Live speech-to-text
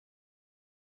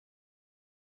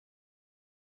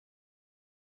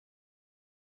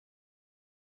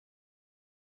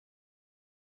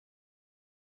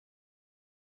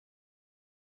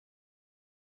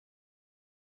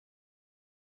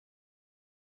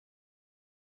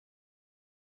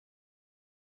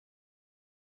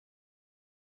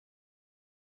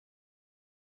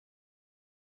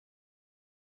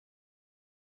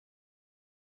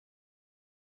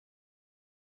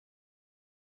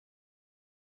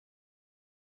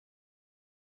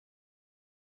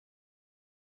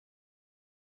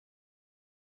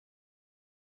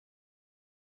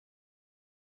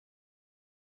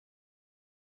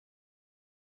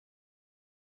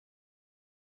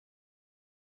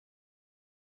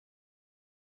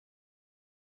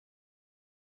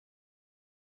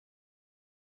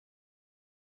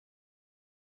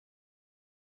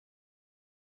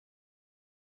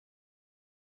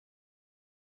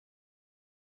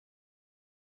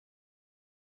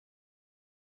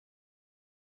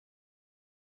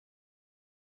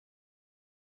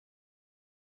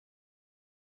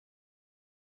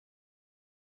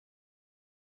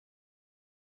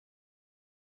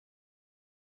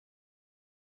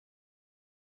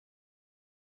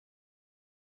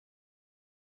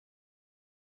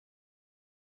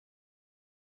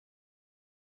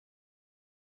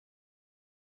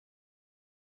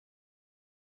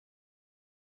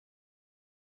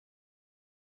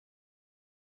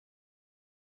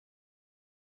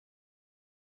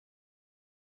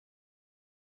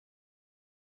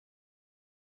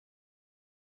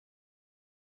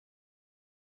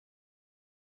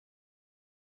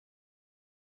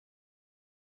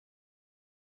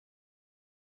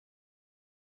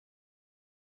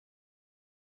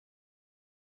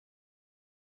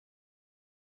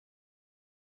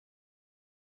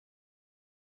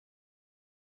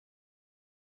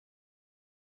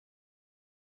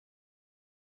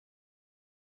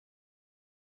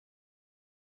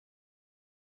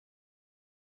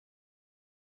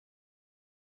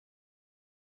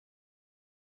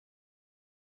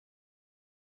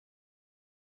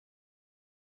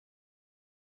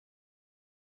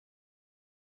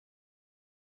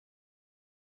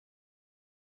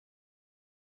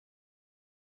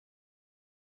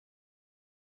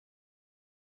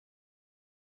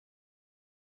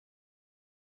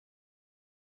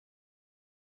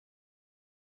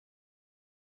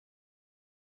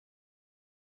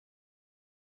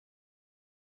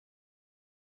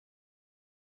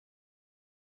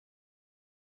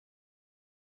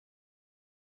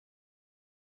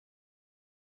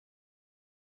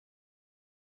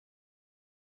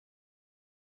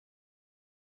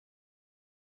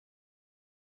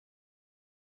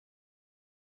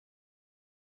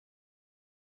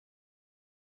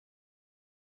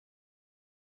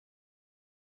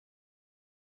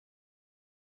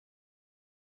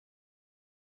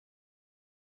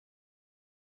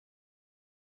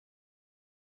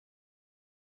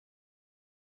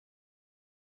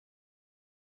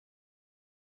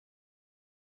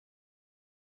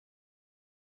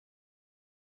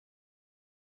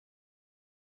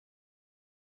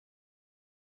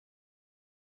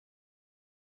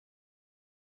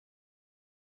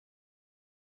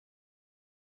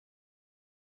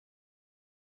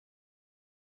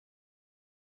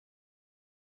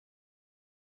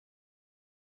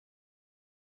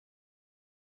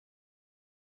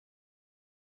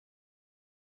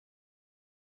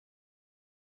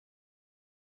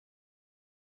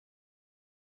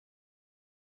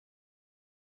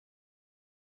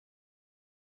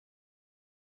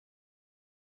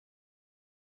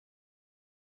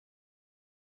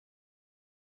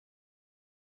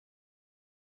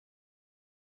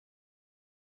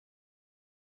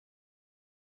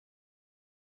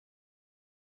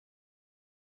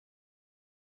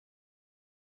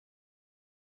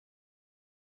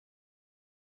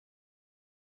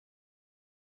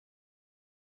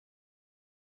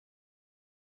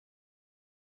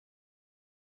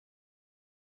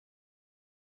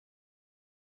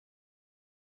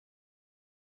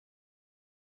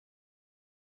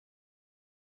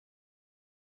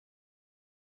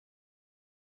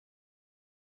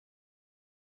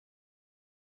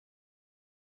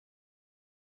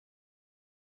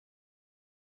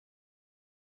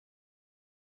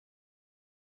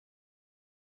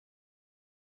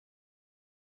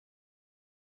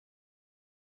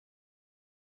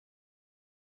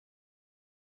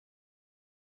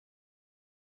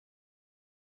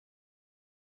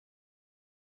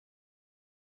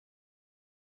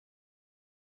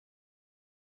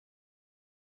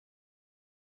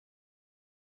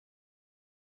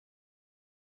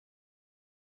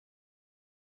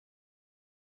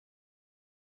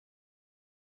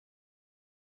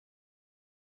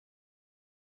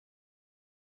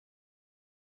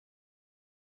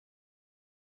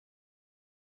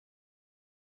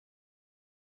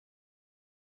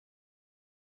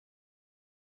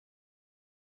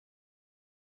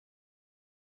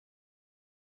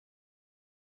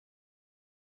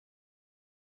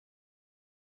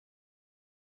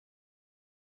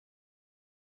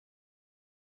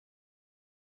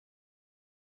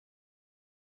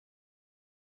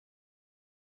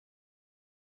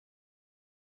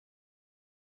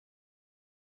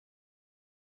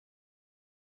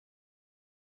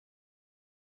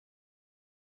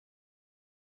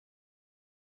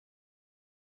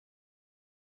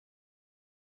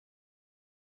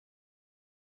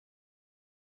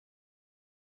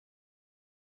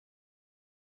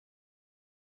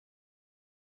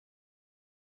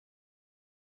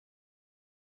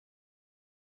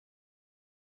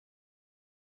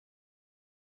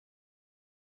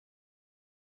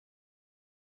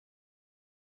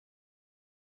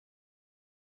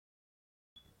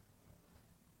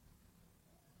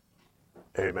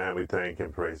Amen. We thank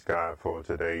and praise God for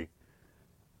today.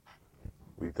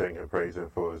 We thank and praise Him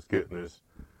for His goodness,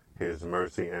 His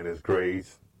mercy, and His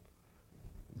grace.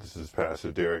 This is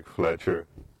Pastor Derrick Fletcher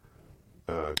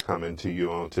coming to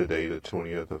you on today, the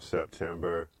 20th of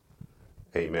September.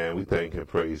 Amen. We thank and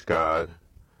praise God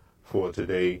for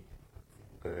today.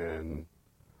 And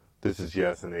this is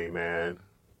yes and amen.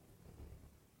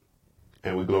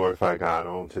 And we glorify God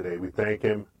on today. We thank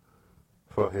Him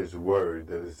for His word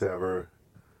that is ever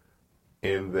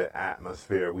in the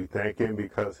atmosphere. We thank Him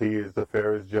because He is the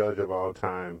fairest judge of all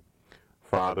time.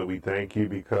 Father, we thank You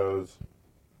because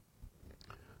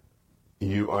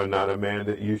You are not a man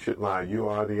that You should lie. You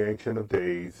are the Ancient of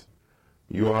Days.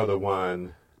 You are the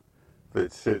one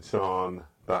that sits on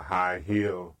the high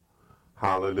hill.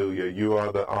 Hallelujah. You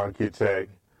are the architect,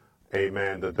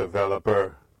 amen, the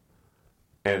developer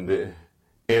and the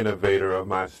innovator of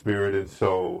my spirit and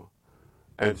soul.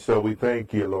 And so we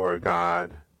thank You, Lord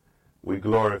God. We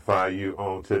glorify You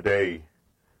on today.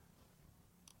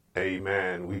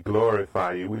 Amen. We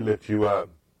glorify You. We lift You up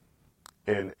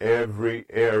in every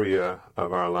area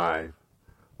of our life.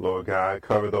 Lord God,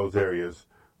 cover those areas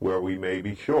where we may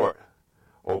be short.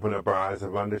 Open up our eyes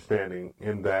of understanding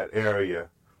in that area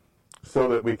so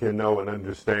that we can know and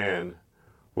understand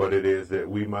what it is that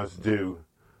we must do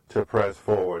to press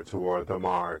forward toward the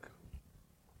mark.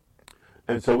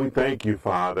 And so we thank You,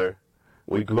 Father.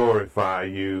 We glorify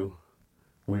You.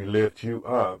 We lift You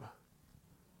up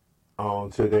on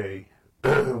today.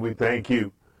 We thank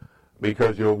You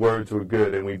because Your words were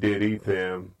good and we did eat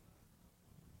them.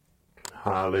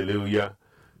 Hallelujah.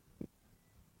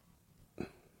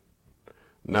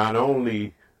 Not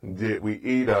only did we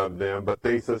eat of them, but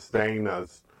they sustain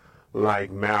us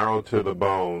like marrow to the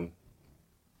bone.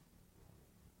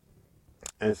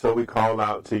 And so we call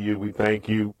out to You. We thank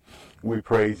You. We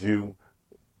praise You.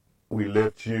 We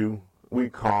lift You. We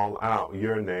call out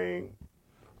Your name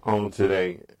on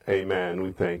today. Amen.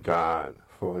 We thank God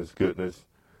for His goodness,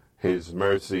 His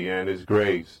mercy, and His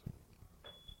grace.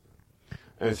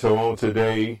 And so on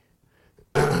today,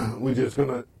 we're just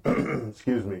going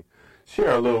to,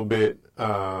 share a little bit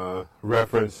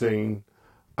referencing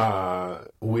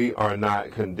we are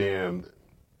not condemned.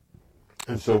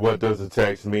 And so what does the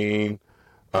text mean?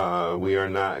 We are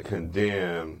not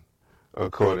condemned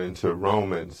according to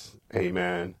Romans.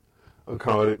 Amen.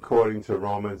 According to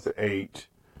Romans 8,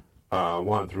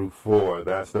 1 through 4.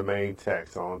 That's the main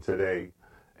text on today.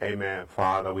 Amen.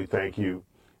 Father, we thank You.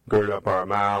 Gird up our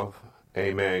mouth.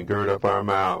 Amen. Gird up our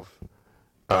mouth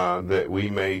that we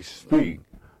may speak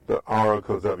the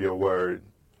oracles of Your word.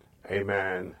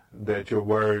 Amen. That Your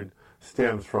word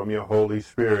stems from Your Holy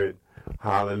Spirit.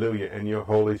 Hallelujah. And Your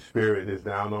Holy Spirit is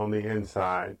down on the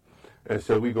inside. And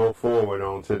so we go forward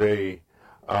on today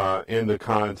in the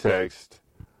context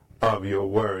of Your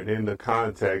word, in the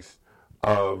context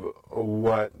of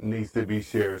what needs to be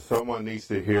shared. Someone needs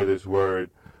to hear this word.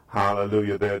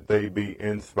 Hallelujah. That they be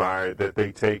inspired, that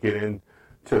they take it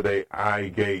into their eye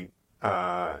gate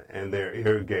and their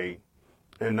ear gate.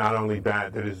 And not only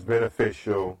that, that is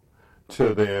beneficial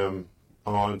to them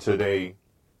on today.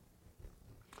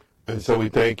 And so we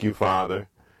thank You, Father,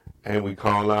 and we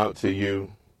call out to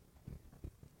You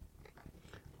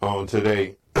on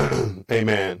today.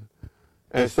 Amen.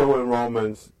 And so in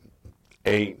Romans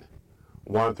 8,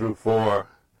 1 through 4,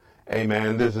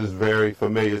 amen, this is very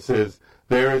familiar. It says,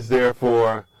 there is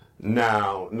therefore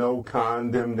now no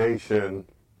condemnation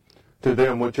to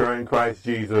them which are in Christ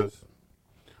Jesus,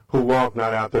 who walk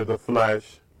not after the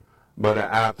flesh, but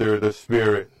after the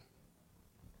Spirit.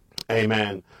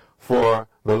 Amen. For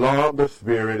the law of the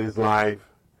Spirit is life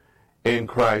in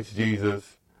Christ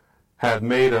Jesus, hath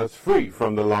made us free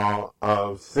from the law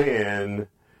of sin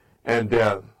and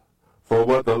death. For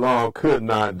what the law could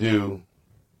not do,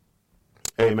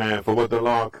 amen, for what the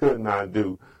law could not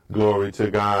do, glory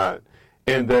to God,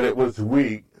 in that it was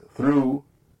weak through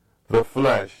the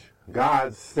flesh,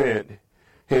 God sent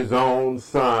His own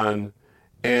Son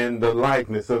in the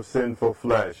likeness of sinful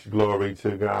flesh, glory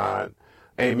to God,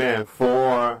 amen,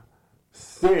 for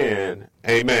sin,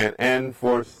 amen, and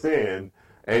for sin,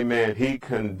 amen, He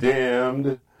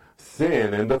condemned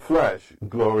sin in the flesh,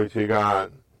 glory to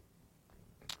God.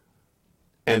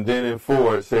 And then in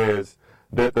 4 it says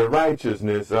that the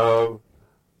righteousness of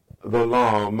the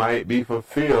law might be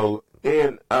fulfilled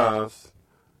in us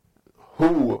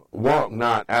who walk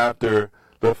not after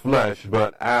the flesh,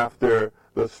 but after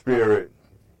the Spirit.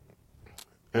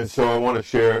 And so I want to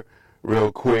share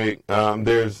real quick.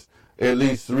 There's at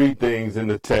least 3 things in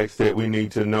the text that we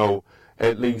need to know,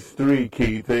 at least 3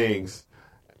 key things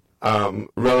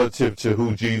relative to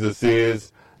who Jesus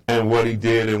is and what He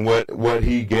did and what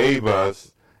He gave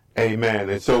us Amen.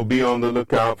 And so be on the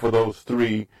lookout for those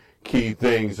three key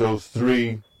things, those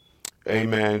three,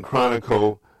 amen,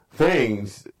 chronicle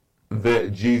things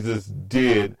that Jesus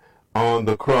did on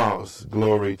the cross.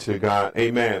 Glory to God.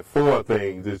 Amen. Four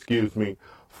things.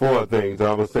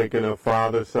 I was thinking of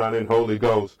Father, Son, and Holy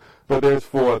Ghost, but there's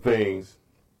four things.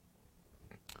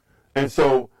 And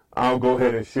so I'll go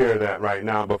ahead and share that right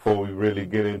now before we really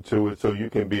get into it so you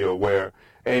can be aware.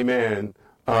 Amen.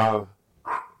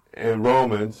 In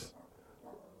Romans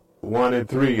 1 and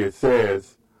 3 it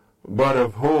says, but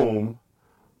of whom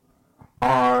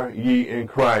are ye in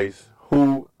Christ,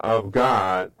 who of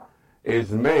God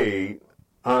is made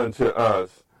unto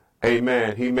us.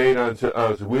 Amen. He made unto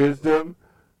us wisdom,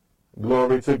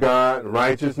 glory to God,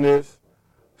 righteousness,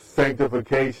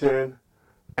 sanctification,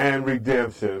 and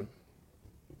redemption.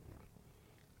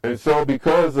 And so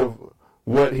because of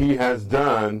what he has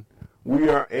done, we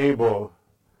are able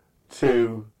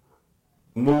to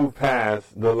move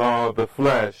past the law of the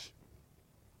flesh.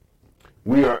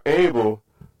 We are able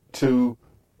to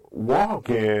walk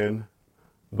in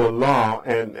the law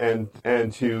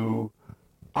and to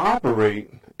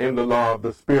operate in the law of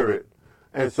the Spirit.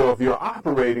 And so if you're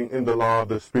operating in the law of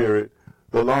the Spirit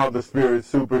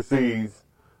supersedes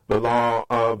the law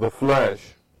of the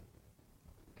flesh.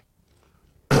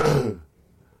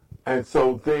 And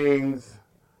so things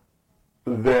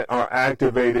that are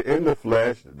activated in the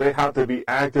flesh, they have to be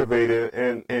activated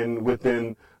in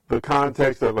within the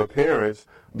context of appearance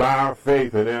by our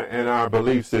faith and our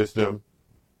belief system.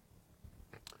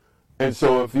 And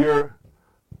so if you're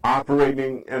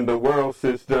operating in the world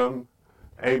system,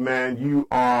 amen, you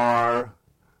are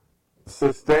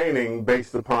sustaining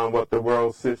based upon what the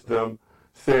world system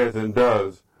says and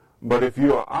does. But if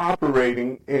you are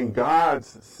operating in God's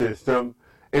system,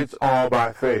 it's all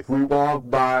by faith. We walk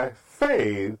by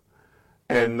faith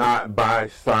and not by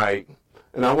sight.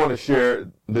 And I want to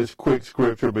share this quick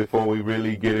scripture before we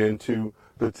really get into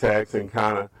the text and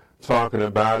kind of talking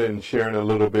about it and sharing a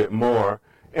little bit more.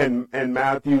 In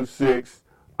Matthew 6,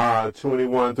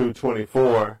 21 through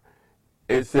 24,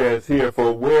 it says here,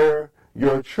 for where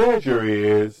your treasure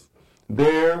is,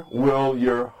 there will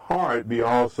your heart be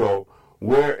also.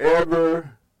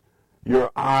 Wherever your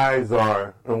eyes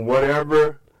are, and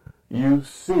whatever you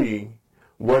see,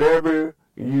 whatever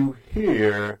you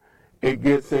hear, it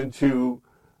gets into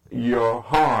your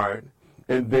heart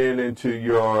and then into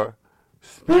your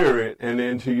spirit, and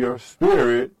into your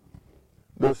spirit,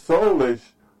 the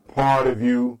soulish part of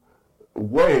you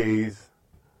weighs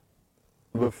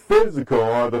the physical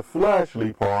or the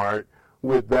fleshly part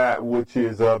with that which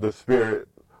is of the spirit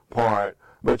part.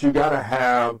 But you got to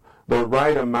have the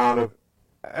right amount of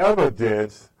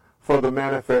evidence for the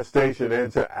manifestation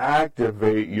and to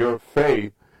activate your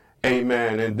faith.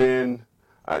 Amen. And then,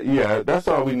 that's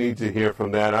all we need to hear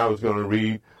from that. I was going to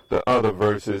read the other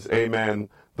verses. Amen.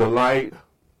 The light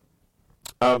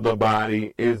of the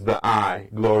body is the eye.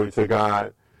 Glory to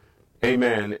God.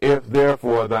 Amen. If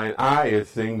therefore thine eye is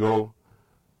single,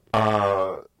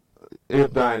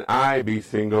 if thine eye be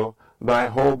single, thy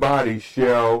whole body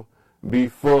shall be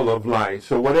full of light.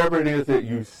 So whatever it is that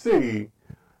you see,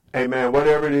 amen,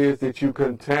 whatever it is that you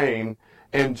contain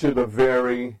into the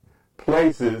very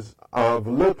places of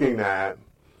looking at,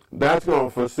 that's going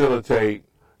to facilitate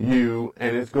you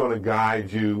and it's going to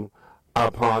guide you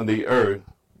upon the earth.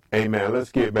 Amen.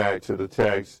 Let's get back to the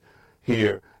text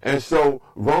here. And so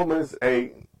Romans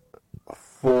 8,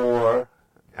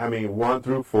 1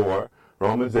 through 4,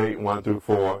 Romans 8, 1 through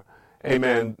 4,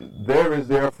 amen. There is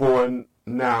therefore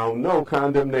now no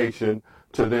condemnation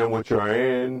to them which are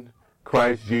in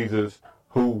Christ Jesus,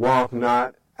 who walk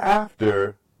not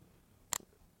after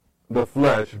the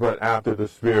flesh, but after the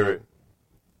Spirit.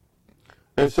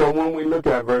 And so when we look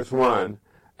at verse 1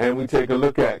 and we take a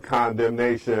look at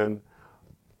condemnation,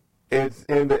 it's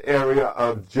in the area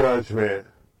of judgment.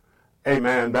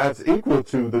 Amen. That's equal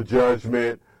to the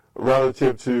judgment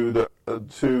relative to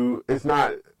it's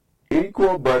not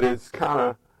equal, but it's kind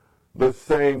of the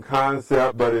same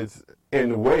concept, but it's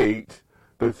in weight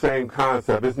the same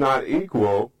concept. It's not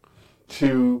equal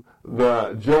to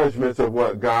the judgments of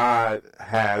what God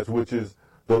has, which is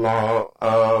the law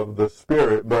of the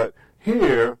Spirit. But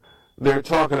here they're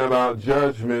talking about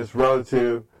judgments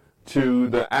relative to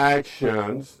the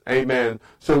actions. Amen.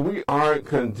 So we aren't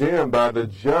condemned by the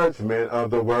judgment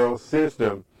of the world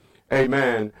system.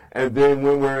 Amen. And then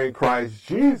when we're in Christ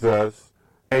Jesus,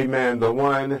 amen, the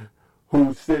one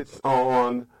who sits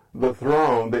on the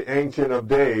throne, the Ancient of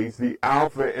Days, the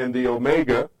Alpha and the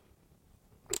Omega.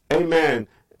 Amen.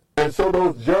 And so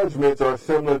those judgments are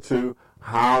similar to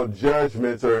how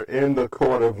judgments are in the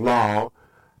court of law.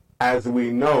 as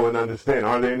we know and understand.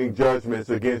 Are there any judgments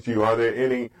against you? Are there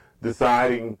any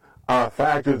deciding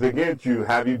factors against you?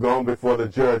 Have you gone before the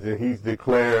judge and he's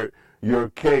declared your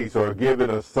case or given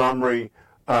a summary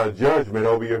judgment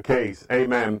over your case?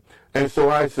 Amen. And so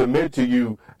I submit to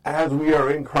you, as we are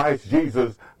in Christ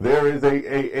Jesus, there is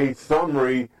a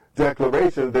summary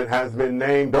declaration that has been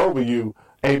named over you.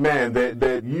 Amen.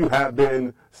 That you have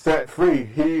been set free.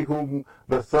 He whom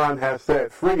the Son has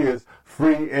set free is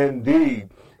free indeed.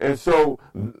 And so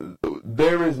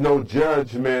there is no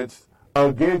judgment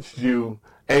against you.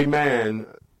 Amen.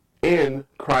 In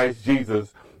Christ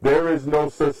Jesus. There is no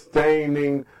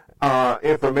sustaining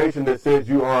information that says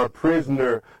you are a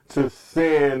prisoner to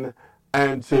sin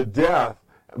and to death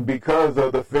because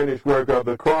of the finished work of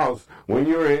the cross. When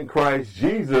you're in Christ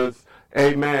Jesus,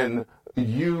 amen,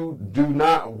 you do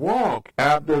not walk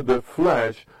after the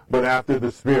flesh, but after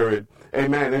the Spirit.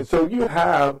 Amen. And so you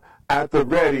have at the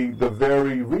ready the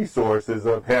very resources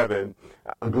of heaven.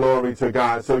 Glory to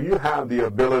God. So you have the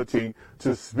ability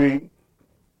to speak,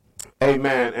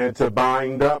 amen, and to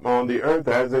bind up on the earth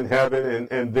as in heaven,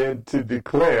 and then to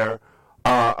declare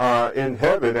in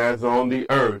heaven as on the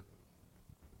earth.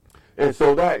 And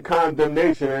so that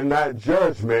condemnation and that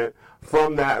judgment,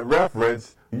 from that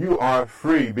reference, you are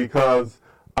free, because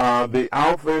the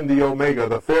Alpha and the Omega,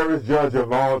 the fairest judge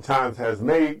of all times, has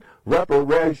made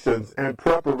reparations and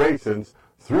preparations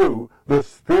through the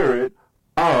Spirit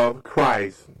of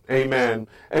Christ. Amen.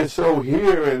 And so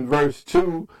here in verse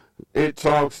 2, it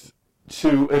talks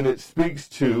to, and it speaks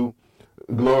to,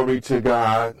 glory to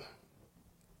God.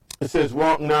 It says,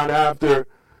 walk not after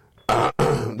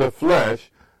the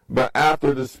flesh, but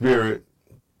after the Spirit.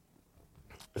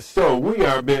 So we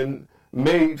are been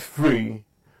made free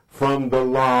from the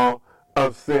law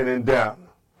of sin and death.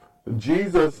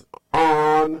 Jesus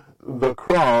on the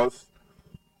cross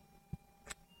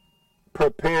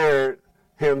prepared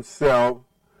himself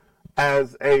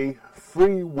as a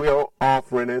free will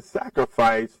offering and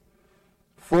sacrifice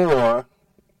for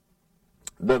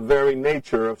the very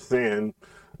nature of sin.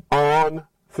 On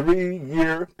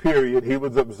 3-year period, he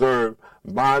was observed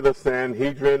by the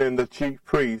Sanhedrin and the chief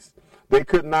priests. They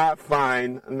could not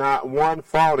find not one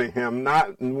fault in him,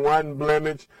 not one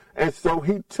blemish. And so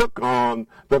he took on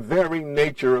the very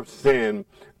nature of sin.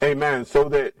 Amen. So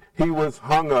that he was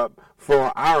hung up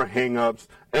for our hang-ups.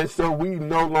 And so we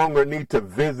no longer need to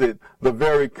visit the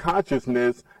very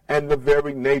consciousness and the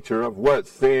very nature of what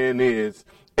sin is.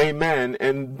 Amen.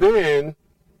 And then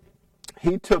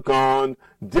he took on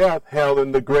death, hell,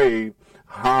 and the grave.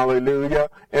 Hallelujah.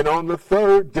 And on the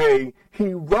third day,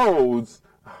 he rose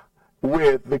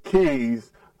with the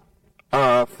keys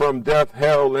from death,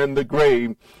 hell, and the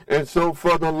grave. And so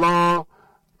for the law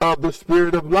of the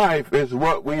Spirit of life is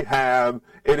what we have.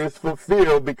 It is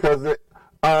fulfilled because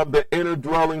of the inner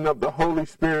dwelling of the Holy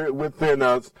Spirit within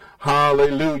us.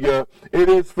 Hallelujah. It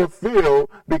is fulfilled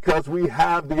because we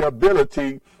have the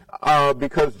ability,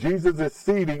 because Jesus is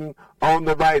seating on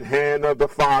the right hand of the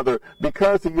Father.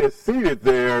 Because he is seated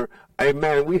there,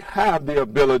 amen, we have the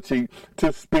ability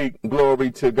to speak.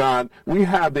 Glory to God. We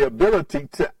have the ability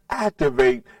to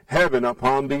activate heaven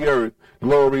upon the earth.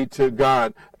 Glory to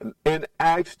God. In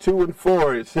Acts 2 and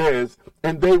 4 it says,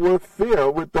 and they were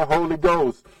filled with the Holy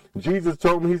Ghost. Jesus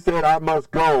told me, he said, I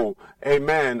must go.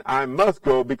 Amen. I must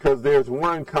go because there's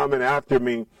one coming after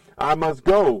me. I must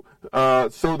go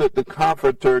so that the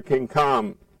Comforter can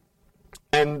come.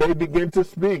 And they begin to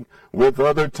speak with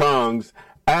other tongues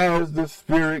as the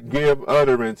Spirit give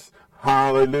utterance.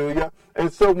 Hallelujah.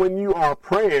 And so when you are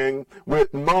praying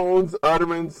with moans,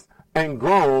 utterance, and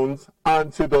groans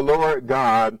unto the Lord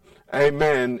God,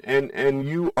 amen, and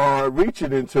you are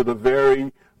reaching into the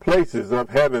very places of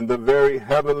heaven, the very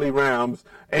heavenly realms,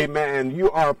 amen, you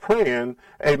are praying,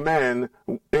 amen,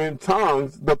 in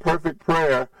tongues, the perfect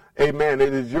prayer. Amen.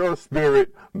 It is your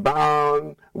spirit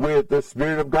bound with the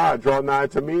Spirit of God. Draw nigh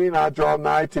to me, and I draw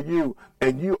nigh to you.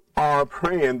 And you are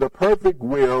praying the perfect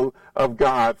will of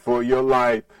God for your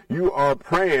life. You are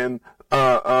praying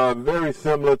very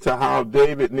similar to how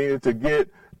David needed to get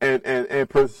and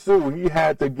pursue. He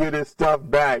had to get his stuff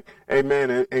back.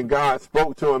 Amen. And God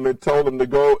spoke to him and told him to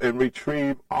go and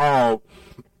retrieve all.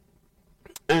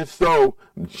 And so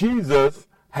Jesus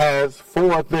has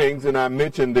 4 things, and I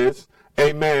mentioned this.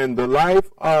 Amen. The life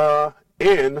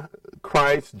in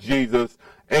Christ Jesus.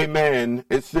 Amen.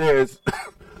 It says,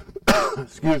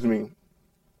 excuse me,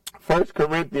 1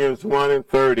 Corinthians 1 and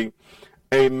 30.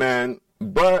 Amen.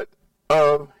 But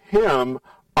of him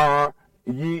are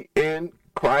ye in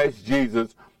Christ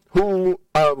Jesus, who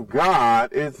of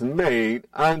God is made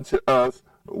unto us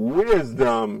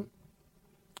wisdom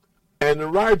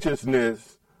and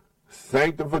righteousness,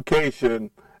 sanctification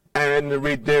and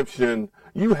redemption.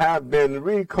 You have been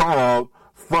recalled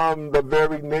from the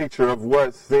very nature of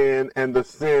what sin and the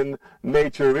sin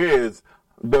nature is.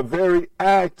 The very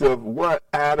act of what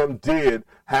Adam did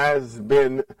has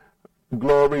been,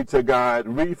 glory to God,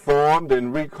 reformed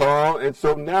and recalled. And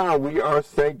so now we are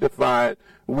sanctified.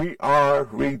 We are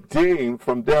redeemed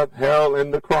from death, hell,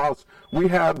 and the cross. We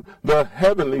have the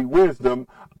heavenly wisdom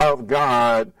of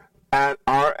God at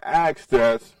our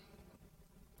access.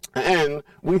 And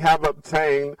we have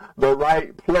obtained the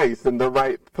right place and the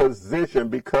right position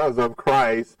because of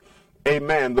Christ.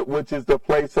 Amen. Which is the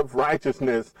place of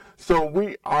righteousness. So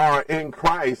we are in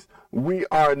Christ. We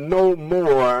are no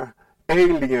more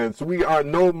aliens. We are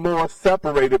no more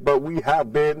separated, but we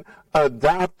have been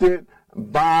adopted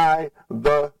by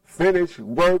the finished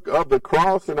work of the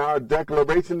cross and our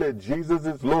declaration that Jesus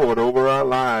is Lord over our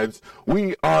lives.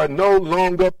 We are no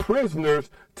longer prisoners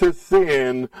to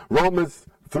sin. Romans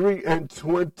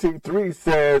 3:23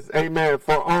 says, amen,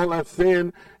 for all have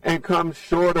sinned and come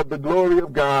short of the glory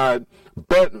of God.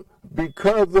 But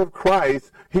because of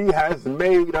Christ, he has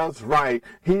made us right.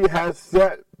 He has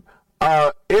set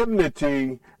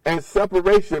enmity and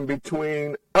separation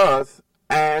between us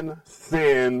and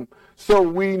sin. So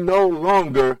we no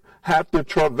longer have to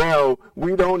travail.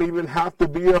 We don't even have to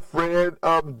be afraid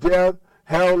of death,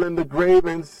 hell, and the grave,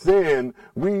 and sin.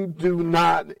 We do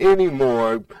not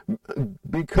anymore,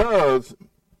 because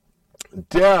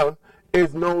death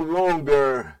is no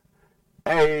longer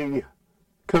a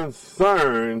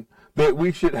concern that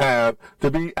we should have.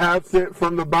 To be absent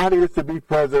from the body is to be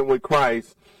present with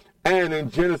Christ. And in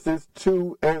Genesis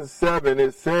 2:7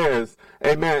 it says,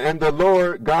 amen, and the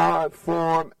Lord God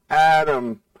formed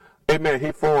Adam. Amen.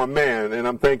 He formed man, and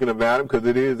I'm thinking of Adam because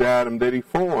it is Adam that he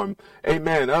formed.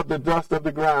 Amen. Of the dust of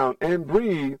the ground, and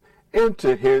breathed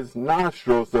into his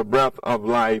nostrils the breath of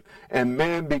life, and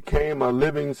man became a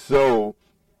living soul.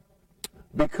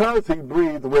 Because he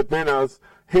breathed within us,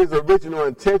 his original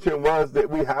intention was that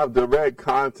we have direct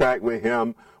contact with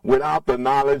him without the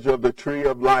knowledge of the tree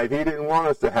of life. He didn't want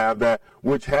us to have that,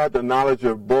 which had the knowledge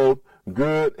of both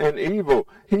good and evil.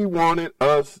 He wanted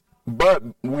us, but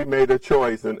we made a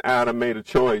choice, and Adam made a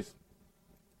choice.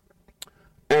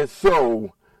 And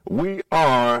so we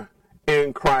are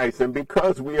in Christ. And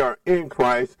because we are in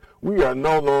Christ, we are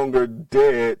no longer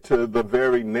dead to the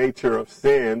very nature of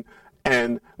sin,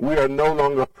 and we are no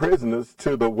longer prisoners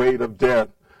to the weight of death.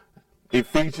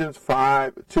 Ephesians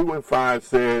 5:2-5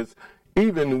 says,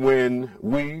 even when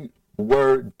we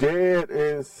were dead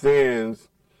in sins,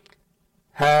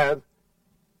 have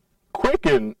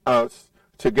quickened us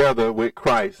together with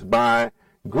Christ. By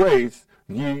grace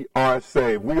ye are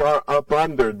saved. We are up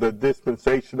under the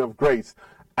dispensation of grace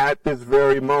at this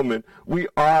very moment. We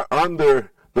are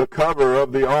under the cover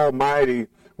of the Almighty.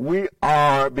 We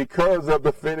are, because of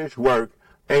the finished work,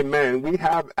 amen, we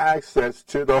have access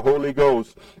to the Holy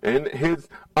Ghost and his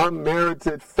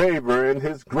unmerited favor and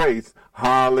his grace.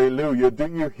 Hallelujah. Do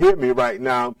you hear me right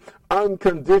now?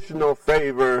 Unconditional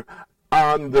favor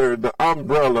under the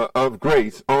umbrella of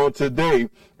grace on today.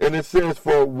 And it says,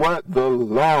 for what the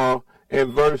law,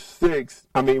 in verse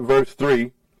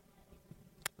 3,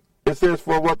 it says,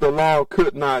 for what the law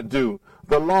could not do.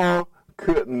 The law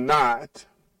could not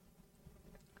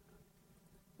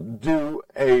do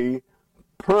a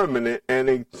permanent and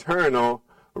eternal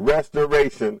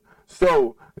restoration.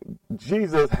 So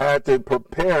Jesus had to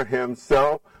prepare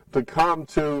himself to come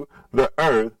to the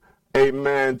earth,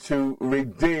 amen, to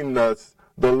redeem us.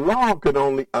 The law could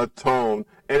only atone,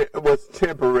 and it was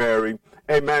temporary.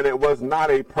 Amen. It was not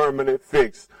a permanent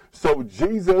fix. So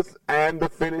Jesus and the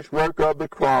finished work of the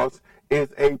cross is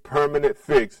a permanent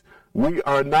fix. We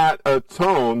are not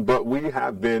atoned, but we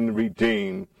have been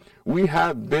redeemed. We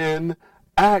have been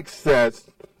accessed,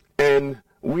 and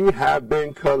we have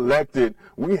been collected.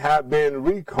 We have been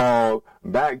recalled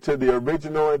back to the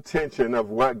original intention of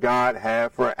what God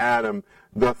had for Adam.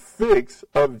 The fix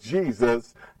of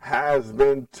Jesus has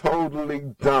been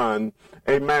totally done.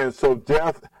 Amen. So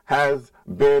death has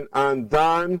been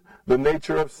undone. The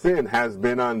nature of sin has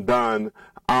been undone.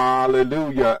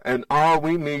 Hallelujah. And all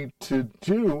we need to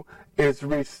do is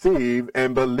receive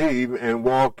and believe and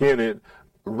walk in it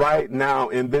right now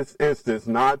in this instance,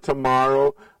 not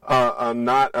tomorrow,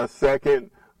 not a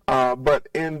second, but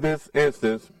in this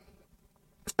instance.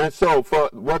 And so for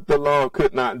what the law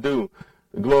could not do,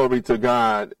 glory to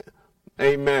God,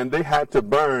 amen, they had to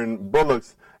burn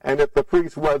bullocks. And if the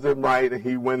priest wasn't right,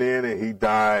 he went in and he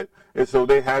died. And so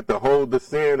they had to hold the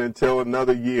sin until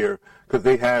another year, because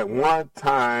they had one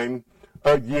time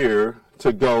a year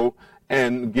to go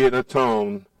and get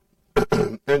atoned.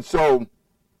 And so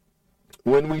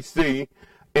when we see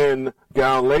in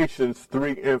Galatians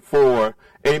 3 and 4,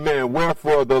 amen,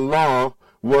 wherefore the law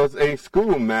was a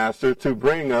schoolmaster to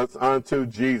bring us unto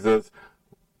Jesus,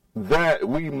 that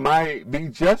we might be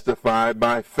justified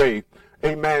by faith.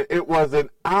 Amen. It was an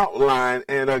outline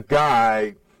and a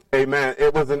guide. Amen.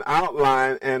 It was an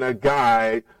outline and a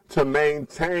guide to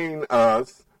maintain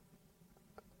us,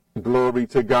 glory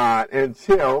to God,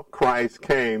 until Christ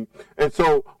came. And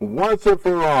so once and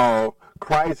for all,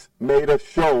 Christ made a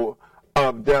show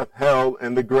of death, hell,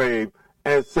 and the grave.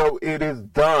 And so it is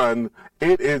done.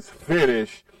 It is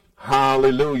finished.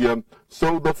 Hallelujah.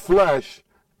 So the flesh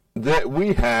that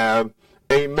we have,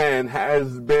 amen,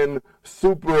 has been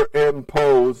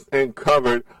superimposed and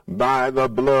covered by the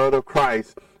blood of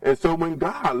Christ. And so when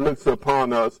God looks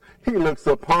upon us, he looks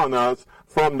upon us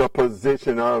from the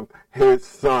position of his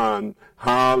son.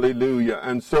 Hallelujah.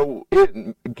 And so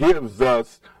it gives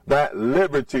us that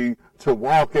liberty to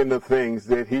walk in the things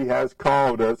that he has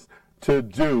called us to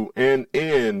do and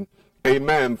in.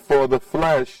 Amen. For the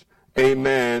flesh,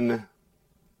 amen.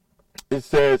 It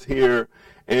says here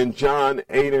in John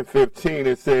 8 and 15,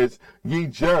 it says, ye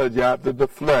judge after the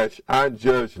flesh, I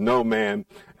judge no man.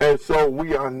 And so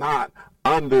we are not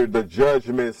under the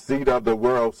judgment seat of the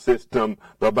world system,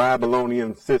 the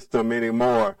Babylonian system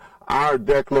anymore. Our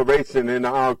declaration in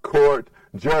our court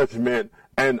judgment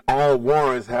and all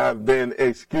warrants have been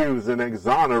excused and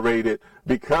exonerated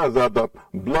because of the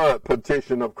blood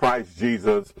petition of Christ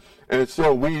Jesus. And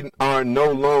so we are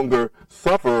no longer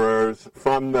sufferers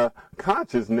from the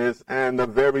consciousness and the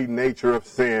very nature of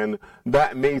sin.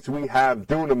 That means we have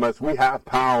dunamis, we have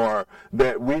power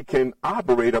that we can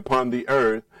operate upon the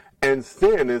earth, and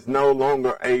sin is no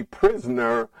longer a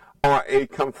prisoner or a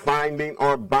confining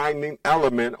or binding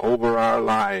element over our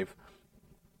life.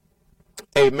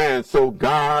 Amen. So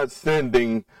God sent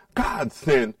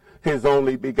his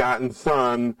only begotten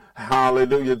son,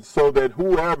 hallelujah, so that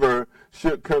whoever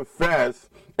should confess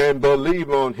and believe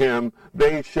on him,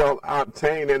 they shall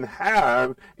obtain and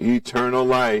have eternal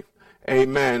life.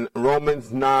 Amen.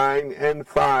 Romans 9 and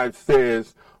 5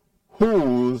 says,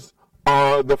 whose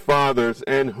are the fathers,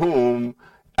 and whom,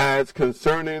 as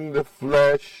concerning the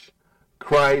flesh,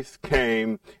 Christ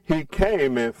came. He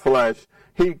came in flesh.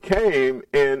 He came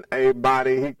in a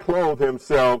body. He clothed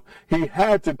himself. He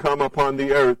had to come upon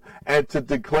the earth and to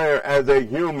declare as a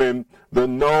human the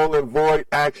null and void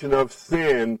action of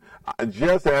sin.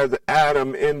 Just as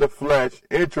Adam in the flesh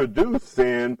introduced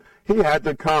sin, he had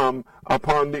to come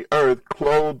upon the earth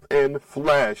clothed in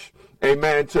flesh.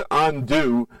 Amen. To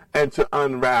undo and to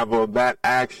unravel that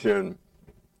action.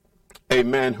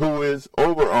 Amen. Who is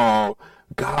over all,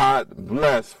 God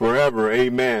bless forever.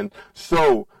 Amen.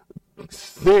 So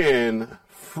sin,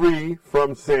 free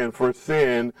from sin, for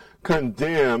sin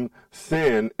condemned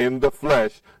sin in the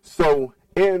flesh. So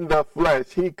in the flesh,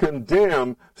 he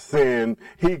condemned sin.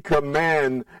 He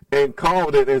commanded and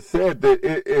called it and said that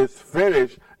it is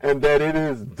finished and that it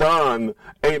is done.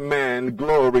 Amen.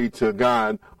 Glory to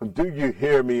God. Do you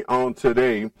hear me on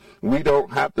today? We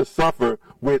don't have to suffer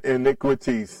with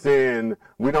iniquity, sin.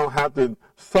 We don't have to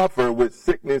suffer with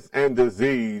sickness and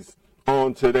disease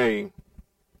on today.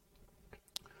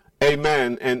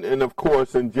 Amen. And of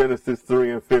course, in Genesis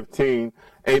 3 and 15,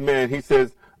 amen, he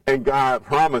says, and God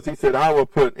promised, he said, I will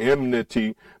put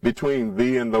enmity between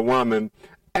thee and the woman,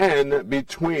 and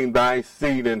between thy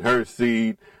seed and her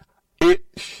seed. It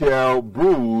shall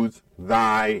bruise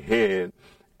thy head,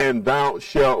 and thou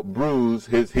shalt bruise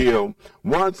his heel.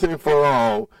 Once and for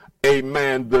all,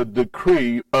 amen, the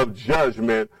decree of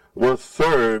judgment was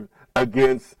served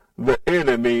against the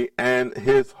enemy and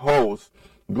his host.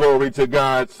 Glory to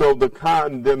God. So the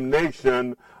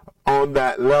condemnation on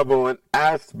that level and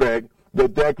aspect, the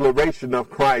declaration of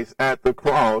Christ at the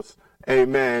cross,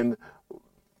 amen,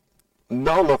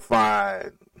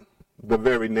 nullified the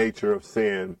very nature of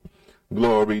sin.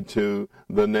 Glory to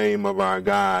the name of our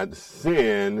God.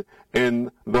 Sin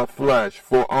in the flesh.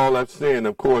 For all have sinned.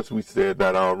 Of course, we said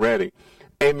that already.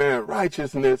 Amen.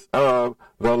 Righteousness of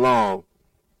the law.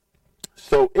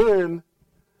 So in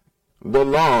the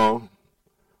law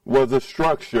was a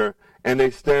structure and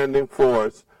a standing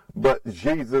force, but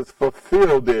Jesus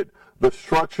fulfilled it. The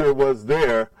structure was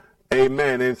there.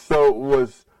 Amen. And so it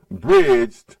was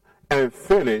bridged and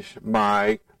finished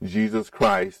by Jesus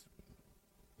Christ.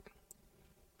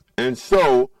 And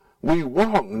so we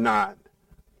walk not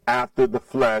after the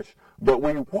flesh, but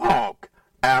we walk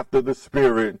after the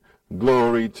Spirit.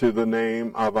 Glory to the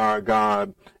name of our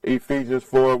God. Ephesians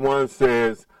 4:1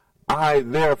 says, I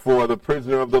therefore, the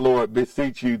prisoner of the Lord,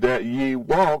 beseech you that ye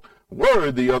walk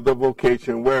worthy of the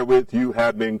vocation wherewith you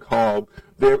have been called.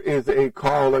 There is a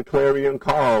call, a clarion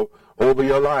call over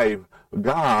your life.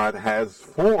 God has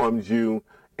formed you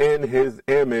in his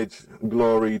image.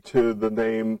 Glory to the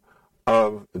name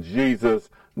of Jesus.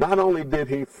 Not only did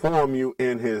he form you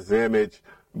in his image,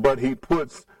 but he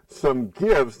puts some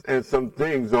gifts and some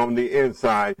things on the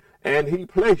inside, and he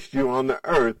placed you on the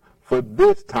earth for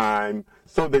this time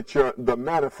so that the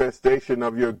manifestation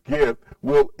of your gift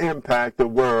will impact the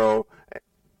world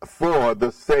for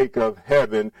the sake of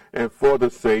heaven and for the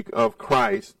sake of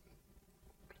Christ.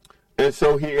 And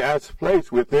so he has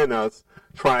placed within us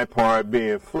tripart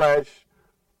being flesh,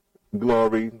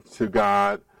 glory to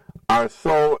God, our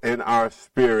soul and our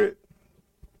spirit.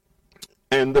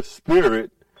 And the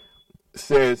spirit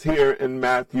says here in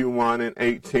Matthew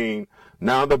 1:18,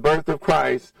 now the birth of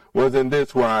Christ was in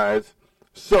this wise.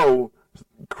 So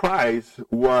Christ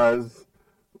was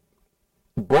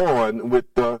born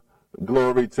with the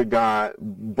glory to God,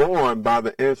 born by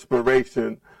the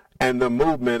inspiration and the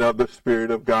movement of the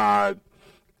Spirit of God.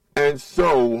 And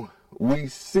so we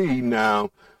see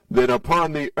now that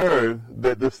upon the earth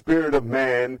that the spirit of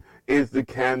man is the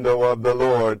candle of the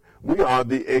Lord. We are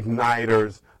the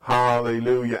igniters.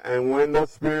 Hallelujah. And when the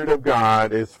Spirit of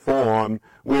God is formed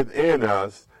within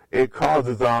us, it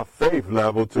causes our faith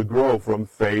level to grow from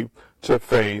faith to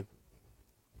faith.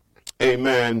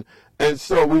 Amen. And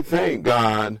so we thank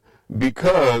God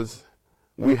because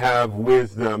we have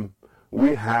wisdom,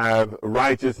 we have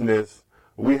righteousness,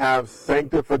 we have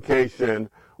sanctification,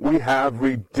 we have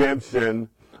redemption,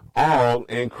 all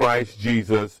in Christ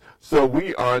Jesus. So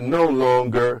we are no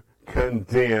longer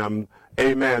condemned.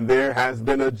 Amen. There has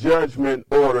been a judgment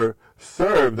order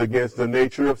served against the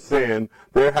nature of sin.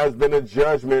 There has been a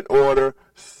judgment order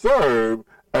served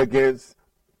against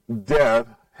death,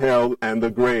 hell, and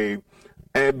the grave.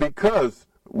 And because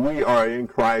we are in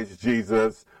Christ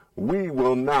Jesus, we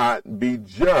will not be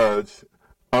judged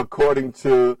according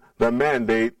to the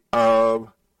mandate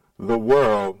of the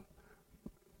world.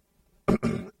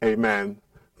 Amen.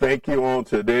 Thank you on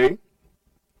today.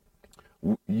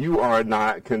 You are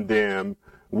not condemned.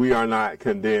 We are not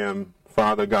condemned.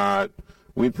 Father God,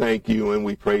 we thank you and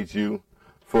we praise you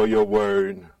for your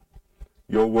word.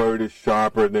 Your word is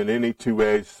sharper than any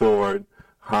two-edged sword.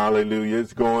 Hallelujah.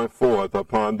 It's going forth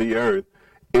upon the earth.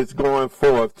 It's going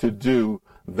forth to do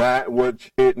that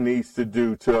which it needs to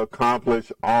do to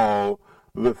accomplish all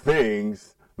the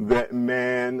things that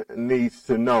man needs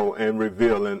to know and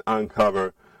reveal and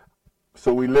uncover.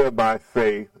 So we live by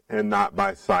faith and not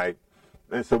by sight.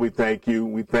 And so we thank you.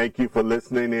 We thank you for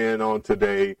listening in on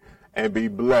today, and be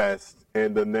blessed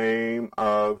in the name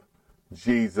of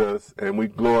Jesus. And we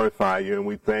glorify you and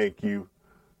we thank you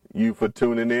for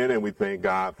tuning in, and we thank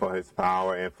God for his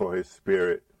power and for his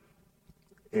spirit.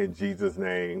 In Jesus'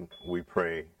 name we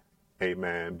pray.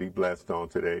 Amen. Be blessed on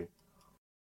today.